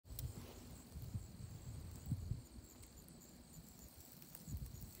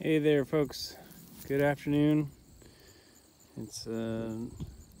Hey there, folks. Good afternoon. It's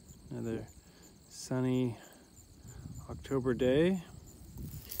another sunny October day,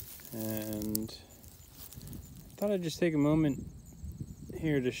 and I thought I'd just take a moment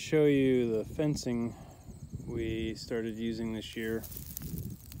here to show you the fencing we started using this year.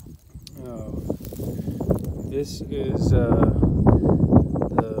 This is the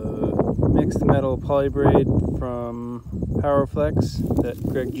mixed metal polybraid from PowerFlex that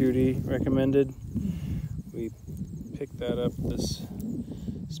Greg Judy recommended. We picked that up this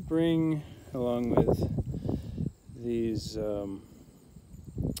spring along with these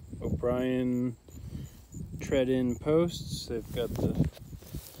Obrian tread-in posts. They've got the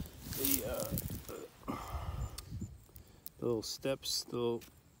little steps, the little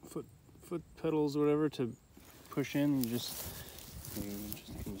foot pedals, whatever, to push in. You just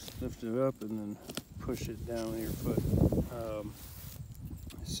lift it up and then push it down with your foot.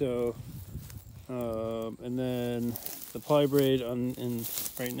 And then the polybraid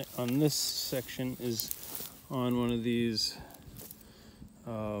on this section is on one of these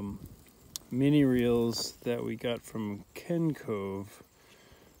mini reels that we got from Ken Cove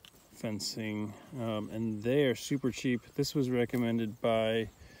fencing, and they are super cheap. This was recommended by,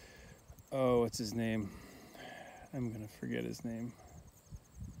 what's his name? I'm gonna forget his name.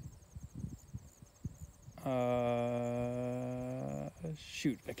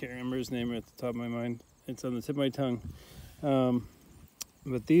 Shoot, I can't remember his name at the top of my mind. It's on the tip of my tongue.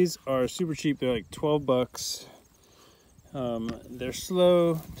 But these are super cheap. They're like $12. They're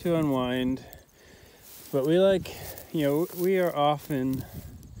slow to unwind, but we we are often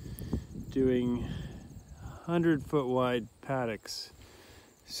doing 100-foot wide paddocks.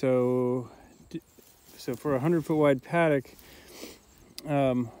 So for a 100-foot wide paddock,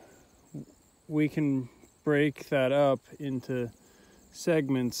 we can break that up into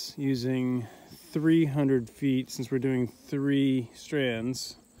segments using 300 feet, since we're doing 3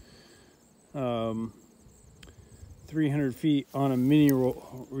 strands, 300 feet on a mini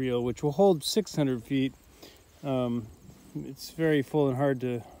reel, which will hold 600 feet. It's very full and hard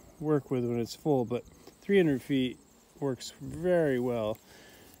to work with when it's full, but 300 feet works very well.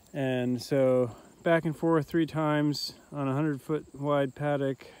 And so back and forth 3 times on a 100-foot wide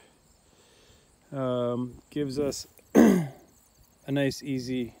paddock gives us a nice,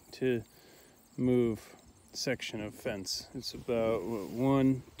 easy to move section of fence. It's about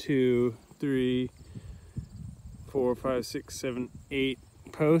 1, 2, 3, 4, 5, 6, 7, 8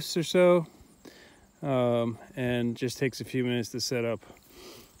 posts or so, and just takes a few minutes to set up.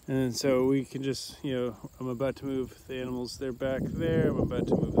 And so we can just, I'm about to move the animals, they're back there, I'm about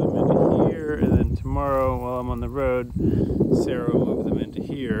to move them into here, and then tomorrow while I'm on the road, Sarah will move them into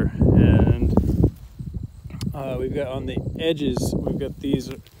here. And we've got on the edges, we've got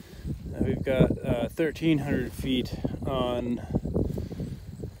 1,300 feet on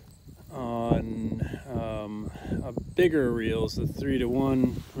bigger reels, the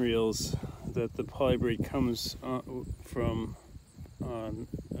 3-to-1 reels that the polybraid comes from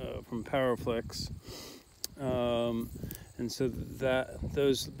PowerFlex, and so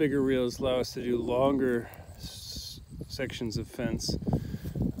those bigger reels allow us to do longer sections of fence.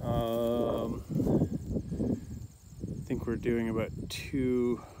 I think we're doing about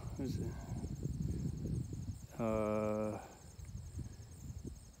 2. I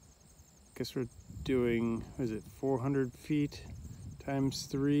guess we're doing, 400 feet times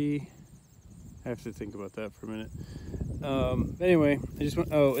 3. I have to think about that for a minute. Anyway, I just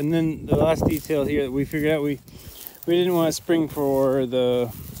want, and then the last detail here that we figured out, we didn't want to spring for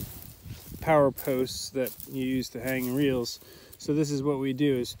the power posts that you use to hang reels. So this is what we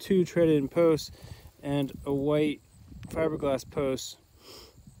do, is 2 tread-in posts and a white fiberglass post.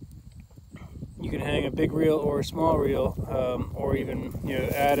 You can hang a big reel or a small reel, or even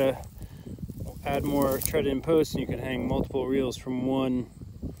add more tread-in posts, and you can hang multiple reels from one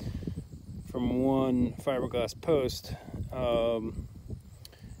fiberglass post.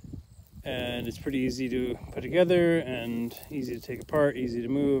 And it's pretty easy to put together and easy to take apart, easy to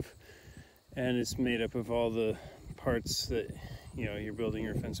move, and it's made up of all the parts that you're building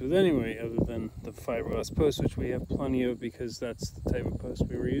your fence with anyway, other than the fiberglass posts, which we have plenty of because that's the type of post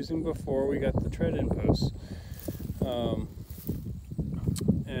we were using before we got the tread-in posts.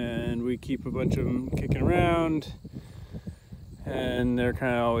 And we keep a bunch of them kicking around, and they're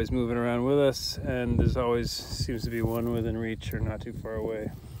kind of always moving around with us, and there's always seems to be one within reach or not too far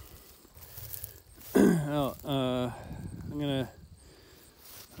away. Well, I'm gonna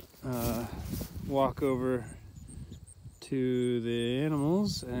walk over to the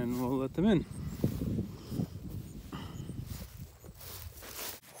animals and we'll let them in.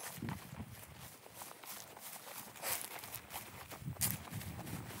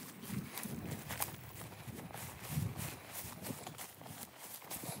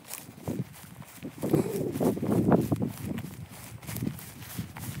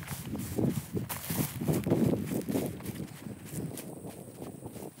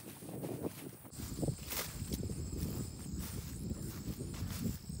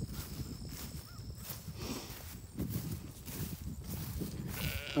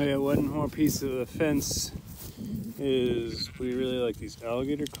 Oh yeah, one more piece of the fence is we really like these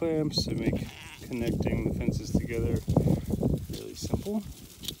alligator clamps to make connecting the fences together really simple.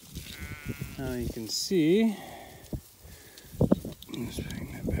 Now you can see, I'm just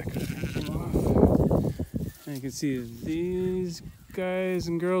putting that back off. And you can see these guys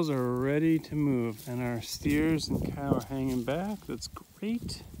and girls are ready to move, and our steers and cow are hanging back. That's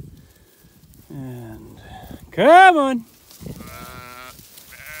great. And come on.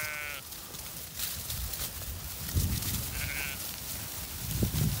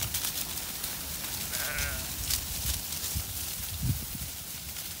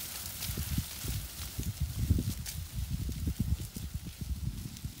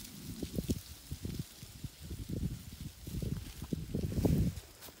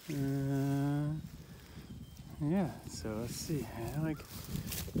 Yeah, so let's see. I like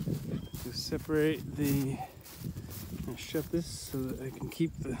to separate I shut this so that I can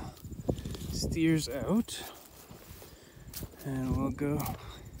keep the steers out. And we'll go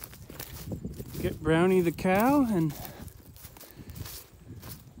get Brownie the cow and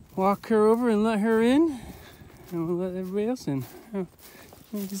walk her over and let her in. And we'll let everybody else in. Oh,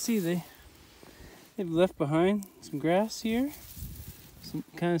 you can see they've left behind some grass here. Some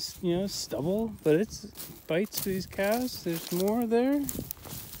kind of, stubble, but it's bites for these cows. There's more there.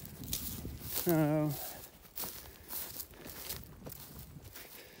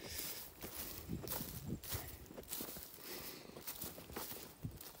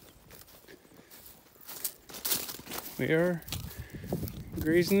 We are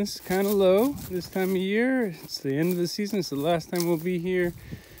grazing this kind of low this time of year. It's the end of the season. It's the last time we'll be here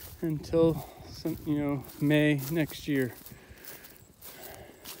until May next year.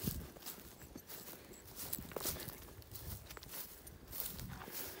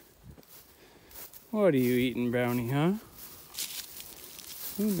 What are you eating, Brownie, huh?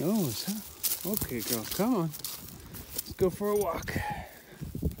 Who knows, huh? Okay, girl, come on. Let's go for a walk.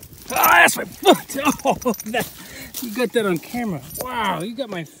 Ah, that's my foot! Oh, you got that on camera. Wow, you got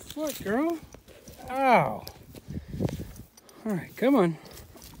my foot, girl. Ow. All right, come on.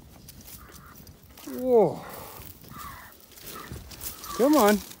 Whoa. Come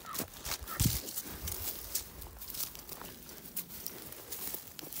on.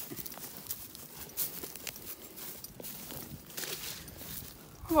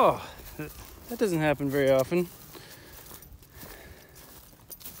 Oh, that doesn't happen very often.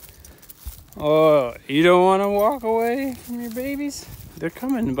 Oh, you don't want to walk away from your babies? They're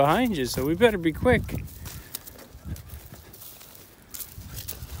coming behind you, so we better be quick.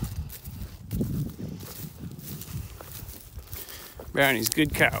 Brownie's a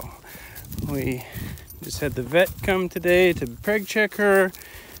good cow. We just had the vet come today to preg check her.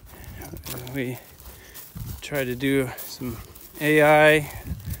 We tried to do some AI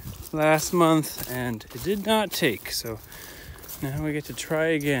last month and it did not take, so now we get to try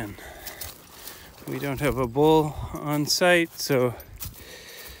again. We don't have a bull on site, so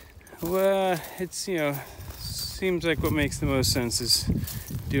it's seems like what makes the most sense is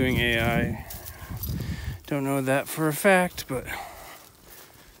doing AI. Don't know that for a fact, but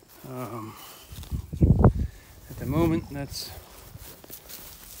at the moment that's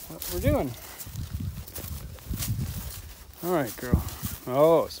what we're doing. All right, girl.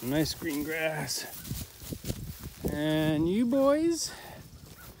 Oh, some nice green grass. And you boys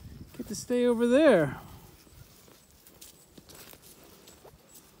get to stay over there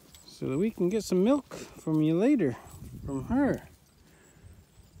so that we can get some milk from you later, from her.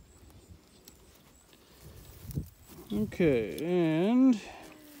 Okay, and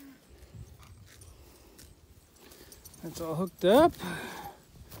that's all hooked up.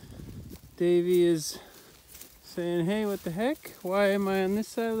 Davey is saying, hey, what the heck? Why am I on this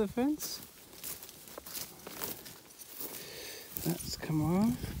side of the fence? That's come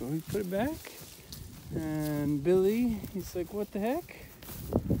off. We put it back. And Billy, he's like, what the heck?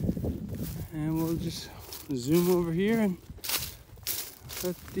 And we'll just zoom over here and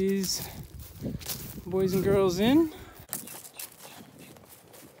let these boys and girls in.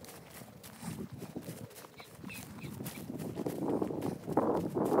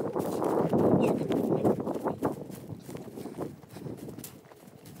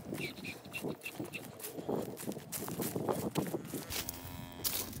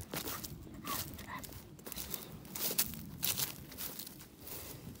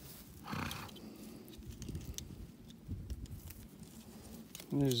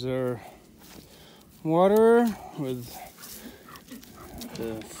 There's our water with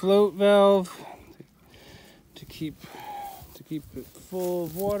the float valve to keep it full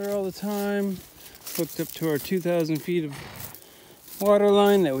of water all the time. Hooked up to our 2,000 feet of water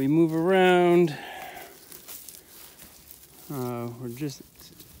line that we move around. We're just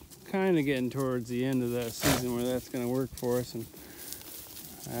kind of getting towards the end of that season where that's going to work for us, and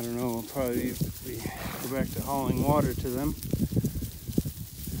I don't know, we'll probably go back to hauling water to them.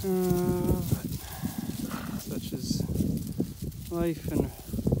 But such is life in a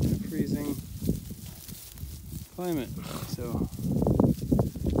freezing climate. So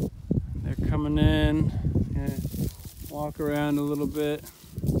they're coming in. Walk around a little bit.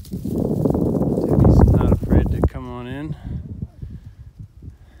 Timmy's not afraid to come on in.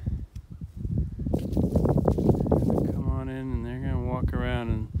 Come on in, and they're gonna walk around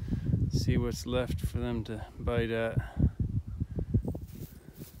and see what's left for them to bite at.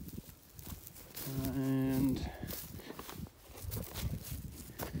 And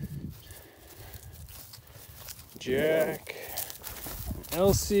Jack,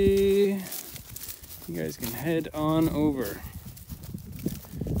 Elsie, you guys can head on over.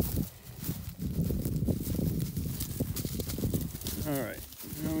 All right,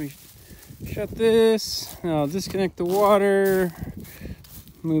 now we shut this. Now I'll disconnect the water,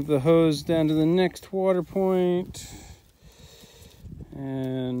 move the hose down to the next water point,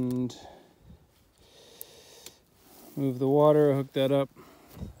 and move the water, hook that up.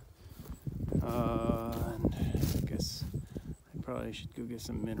 And I guess I probably should go get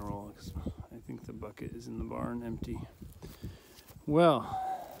some mineral because I think the bucket is in the barn empty. Well,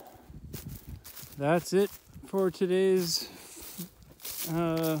 that's it for today's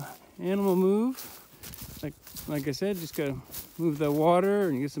animal move. Like I said, just gotta move the water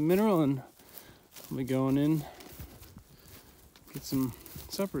and get some mineral, and I'll be going in, get some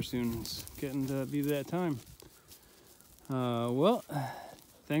supper soon. It's getting to be that time. Well,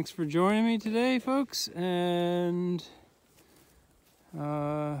 thanks for joining me today, folks, and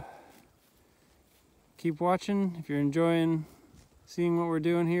keep watching if you're enjoying seeing what we're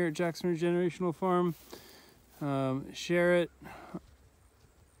doing here at Jackson Regenerational Farm. Share it,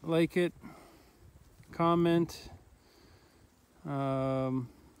 like it, comment, let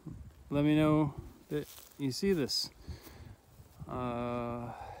me know that you see this.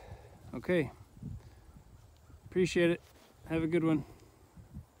 Okay, appreciate it. Have a good one.